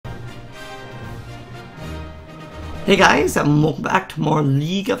Hey guys, and welcome back to more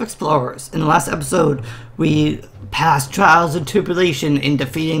League of Explorers. In the last episode, we passed trials and tribulation in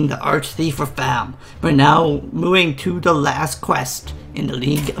defeating the arch-thief Rafaam. We're now moving to the last quest in the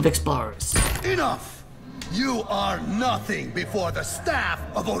League of Explorers. Enough! You are nothing before the staff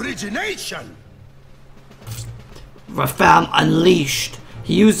of origination! Rafaam unleashed.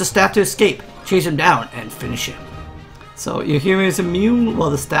 He used the staff to escape, chase him down, and finish him. So your hero is immune while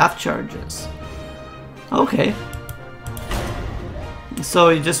the staff charges. Okay. So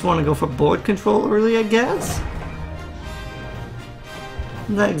you just want to go for board control early, I guess?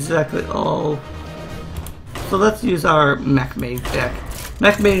 Not exactly all. So let's use our Mech Mage deck.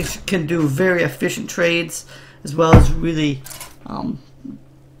 Mech Mage can do very efficient trades, as well as really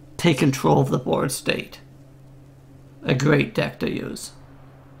take control of the board state. A great deck to use.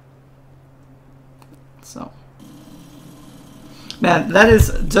 So. Man, that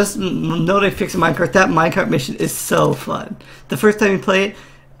is just noting fixing Minecraft. That minecart mission is so fun. The first time you play it,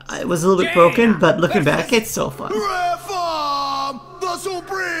 it was a little bit broken, but looking back, it's so fun. Rafaam, the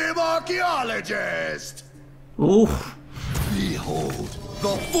supreme archaeologist! Ooh. Behold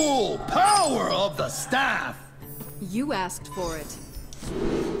the full power of the staff! You asked for it.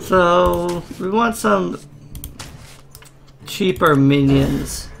 So, we want some cheaper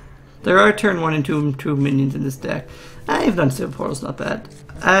minions. There are turn 1 and 2 minions in this deck. I've done Stable Portal's not bad.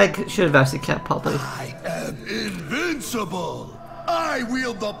 I should have actually kept Poppy. I am invincible! I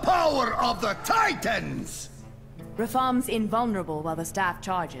wield the power of the Titans! Rafaam's invulnerable while the staff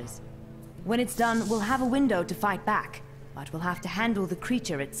charges. When it's done, we'll have a window to fight back, but we'll have to handle the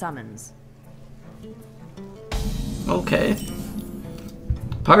creature it summons. Okay.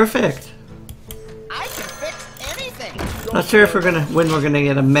 Perfect. I can fix anything. Not sure if when we're gonna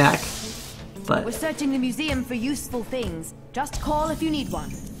get a mech, but We're searching the museum for useful things. Just call if you need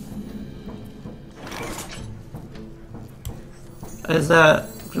one. is that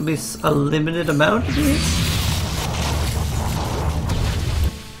gonna be a limited amount of these?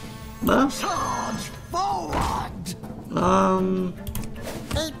 Well, Charge forward! A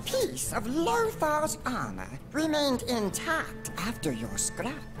piece of Lothar's armor remained intact after your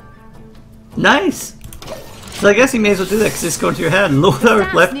scrap. nice. So I guess you may as well do that because it's going to your hand. Lothar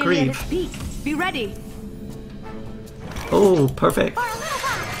Staff's left nearly at grief. its peak. Be ready. Oh, perfect.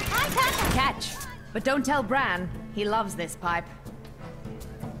 Catch. But don't tell Bran. He loves this pipe.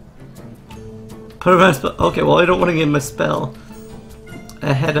 Put him on spell. Okay, well I don't want to give him a spell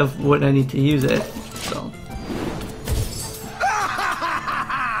ahead of when I need to use it. So.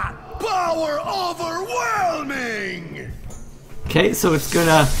 Power overwhelming! Okay, so it's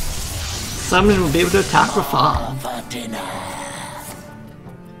gonna summon will be able to attack Rafaam.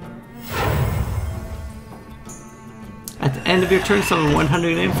 At the end of your turn, summon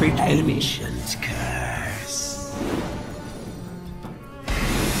 100 in for each enemy.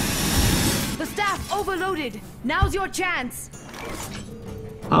 The staff overloaded. Now's your chance.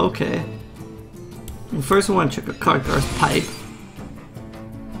 Okay. Well, first we want to check a Cardgar's pipe.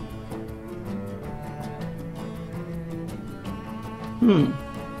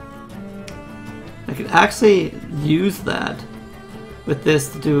 I could actually use that with this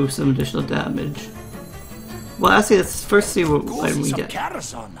to do some additional damage. Well, actually, let's first see what item we get.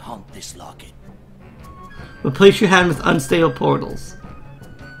 Hunt this locket. Replace your hand with unstable portals.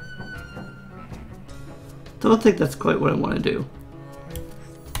 Don't think that's quite what I want to do.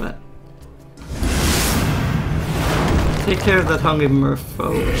 But take care of that hungry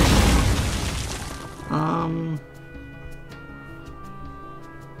merfolk.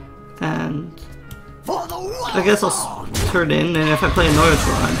 And I guess I'll turn in, and if I play another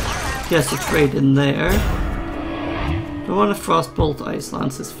Tron, he has to trade in there. I want to Frostbolt Ice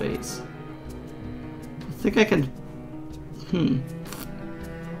Lance his face. I think I can.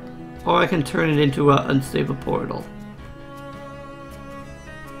 Or I can turn it into an unstable portal.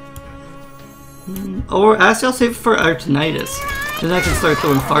 Or actually, I'll save it for Artinitis. Then I can start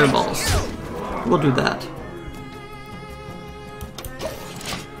throwing fireballs. We'll do that.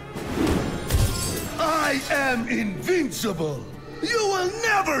 I am invincible! You will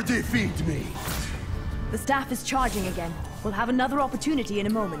never defeat me! The staff is charging again. We'll have another opportunity in a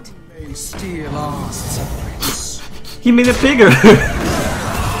moment. May steal our secrets. He made it bigger!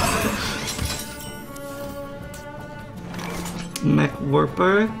 Mech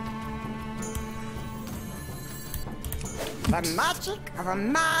Warper. The magic of a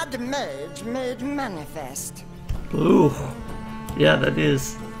mad mage made manifest. Ooh. Yeah, that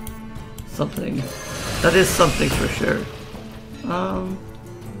is something. That is something for sure.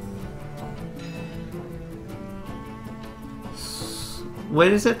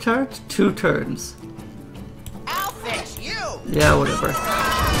 When is it charged? 2 turns. I'll Yeah, whatever.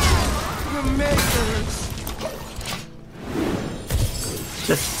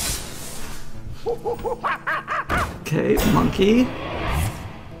 Just... Okay, monkey.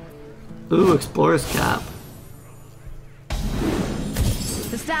 Ooh, explorer's cap.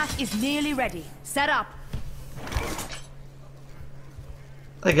 The staff is nearly ready. Set up.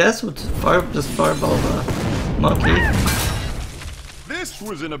 I guess we'll just fireball the monkey. This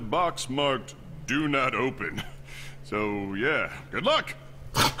was in a box marked "Do Not Open." So yeah, good luck.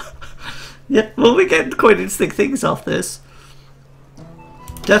 Yeah, well, we get quite interesting things off this.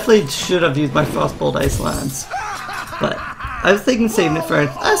 Definitely should have used my Frostbolt Ice Lance, but I was thinking saving it for.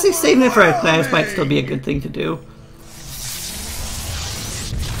 Honestly, saving it for our plans might still be a good thing to do.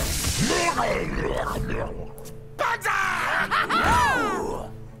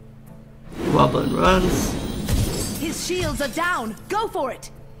 Wobbling runs. His shields are down. Go for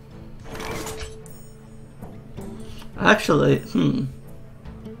it. Actually,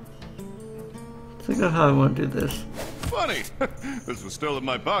 think of how I want to do this. Funny, this was still in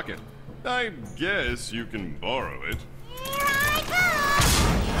my pocket. I guess you can borrow it.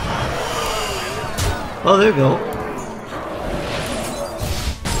 Oh, there you go.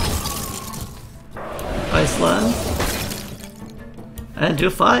 Iceland. And do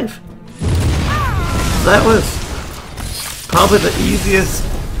 5. That was probably the easiest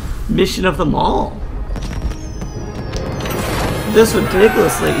mission of them all. This was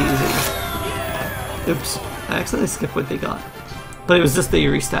ridiculously easy. Oops, I accidentally skipped what they got. But it was just the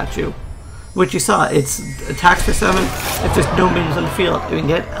Eerie statue. Which you saw, it's attacks for 7, if there's no minions on the field, you can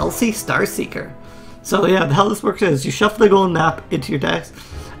get Elsie Starseeker. So yeah, how this works is you shuffle the golden map into your decks,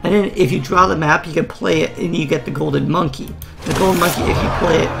 and then if you draw the map, you can play it and you get the golden monkey. The golden monkey, if you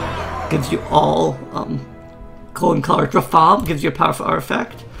play it, gives you all golden cards. Rafaam gives you a powerful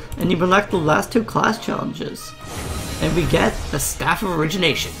artifact, and you select the last 2 class challenges. And we get the Staff of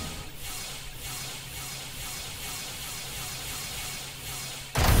Origination.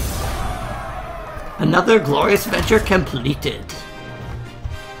 Another glorious adventure completed.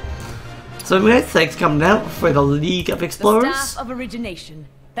 So many thanks coming out for the League of Explorers. The Staff of Origination.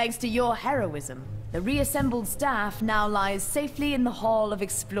 Thanks to your heroism, the reassembled staff now lies safely in the Hall of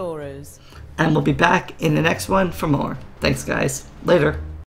Explorers. And we'll be back in the next one for more. Thanks guys. Later.